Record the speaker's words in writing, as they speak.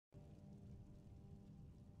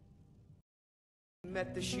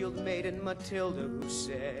met the shield maiden Matilda, who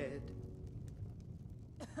said,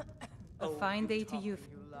 A fine day to you.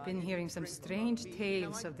 Been hearing some strange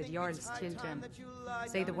tales of the Jarl's children.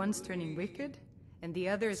 Say the one's turning wicked, and the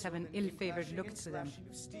others have an ill-favored look to them.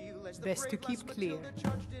 Best to keep clear.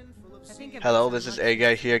 Hello, this is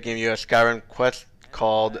A-Guy here giving you a Skyrim quest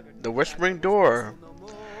called The Whispering Door.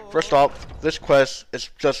 First off, this quest is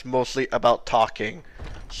just mostly about talking,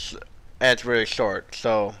 and it's really short,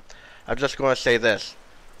 so I'm just going to say this.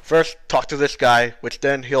 First, talk to this guy, which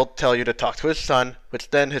then he'll tell you to talk to his son, which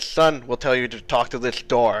then his son will tell you to talk to this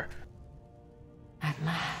door. At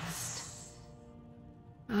last.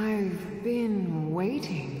 I've been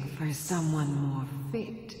waiting for someone more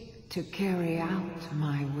fit to carry out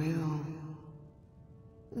my will.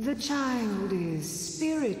 The child is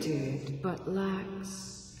spirited, but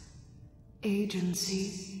lacks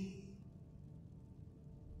agency.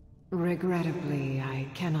 Regrettably, I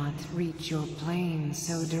cannot reach your plane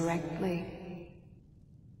so directly.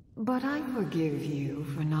 But I forgive you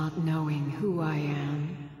for not knowing who I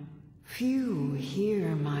am. Few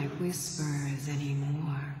hear my whispers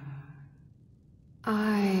anymore.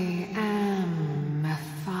 I am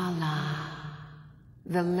Methala,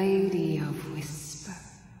 the Lady of Whispers.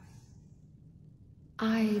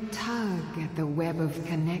 I tug at the web of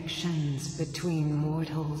connections between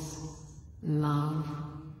mortals. Love,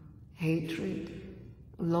 hatred,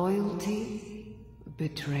 loyalty,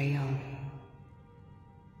 betrayal.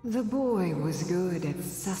 The boy was good at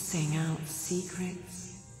sussing out secrets.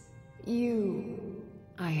 You,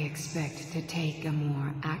 I expect to take a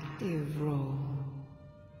more active role.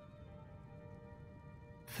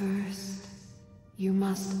 First, you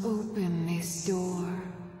must open this door.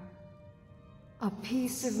 A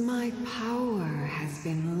piece of my power has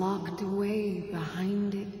been locked away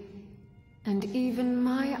behind it. And even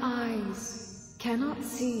my eyes cannot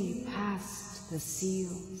see past the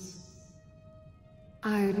seals.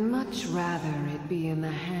 I'd much rather it be in the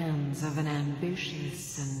hands of an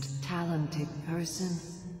ambitious and talented person,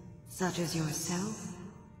 such as yourself.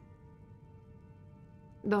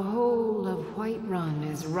 The whole of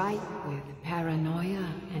Whiterun is ripe with paranoia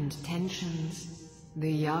and tensions.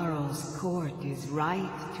 The Jarl's court is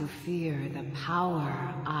right to fear the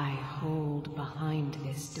power I hold behind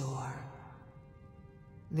this door.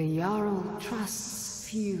 The Jarl trusts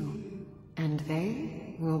few, and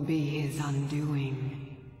they will be his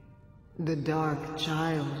undoing. The Dark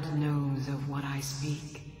Child knows of what I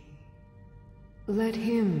speak. Let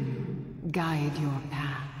him guide your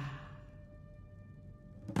path.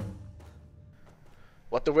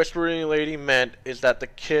 What the Whispering Lady meant is that the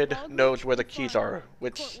kid knows where the keys are,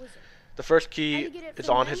 which the first key is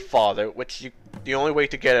on his father, which the only way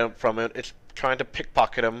to get him from it is trying to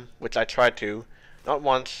pickpocket him, which I tried to. Not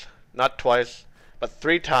once, not twice, but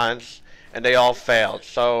 3 times, and they all failed.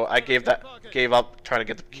 So I gave up trying to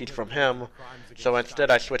get the keys from him. So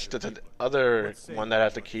instead I switched to the other one that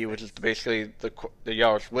has the key, which is basically the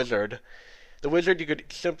Jarl's wizard. The wizard, you could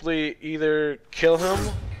simply either kill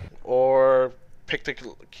him or pick the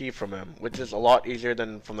key from him, which is a lot easier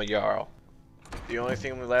than from the Jarl. The only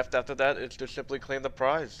thing left after that is to simply claim the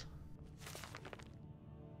prize.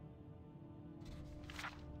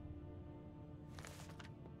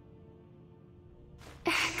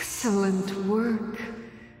 Excellent work.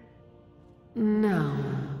 Now,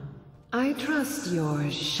 I trust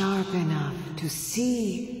you're sharp enough to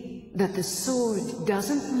see that the sword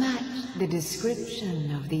doesn't match the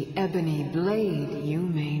description of the Ebony Blade you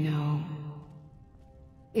may know.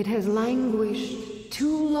 It has languished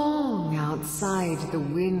too long outside the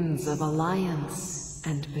winds of alliance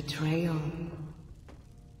and betrayal.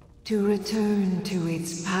 To return to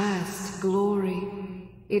its past glory,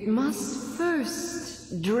 it must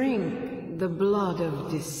first drink the blood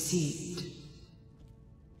of deceit.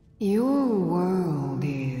 Your world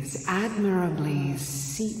is admirably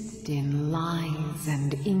steeped in lies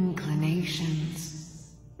and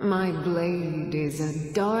inclinations. My blade is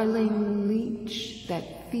a darling leech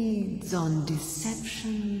that feeds on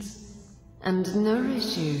deceptions and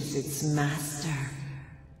nourishes its master.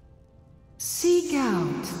 Seek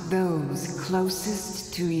out those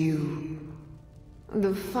closest to you.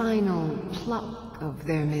 The final pluck of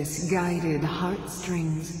their misguided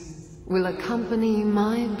heartstrings will accompany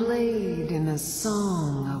my blade in a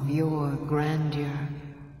song of your grandeur.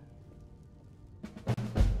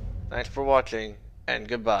 Thanks for watching, and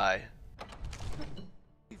goodbye.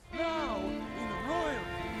 Now in royalty,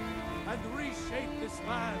 and reshape this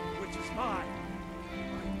land which is mine. I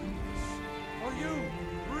do this for you,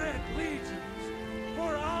 Red Legions,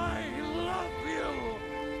 for I love you.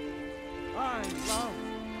 I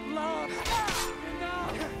love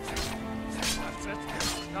enough. That's it.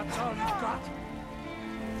 not.